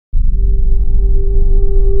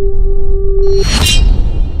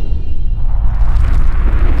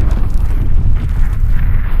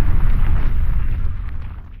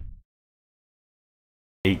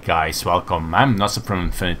Hey guys, welcome. I'm Nasser from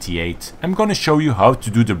Infinity 8. I'm gonna show you how to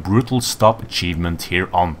do the brutal stop achievement here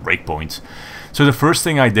on Breakpoint. So the first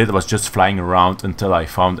thing I did was just flying around until I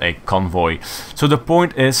found a convoy. So the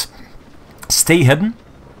point is, stay hidden,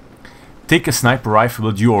 take a sniper rifle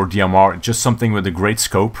with you or DMR, just something with a great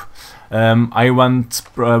scope. I went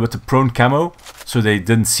with the prone camo, so they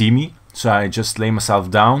didn't see me. So I just lay myself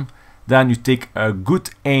down. Then you take a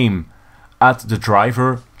good aim at the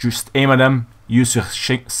driver, just aim at them. Use your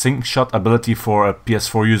sync shot ability for a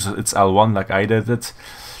PS4 user, it's L1 like I did it.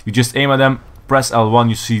 You just aim at them, press L1,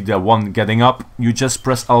 you see the one getting up, you just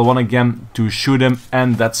press L1 again to shoot him,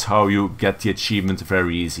 and that's how you get the achievement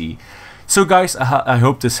very easy. So guys, I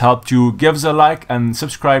hope this helped you. Give us a like and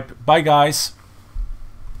subscribe. Bye guys.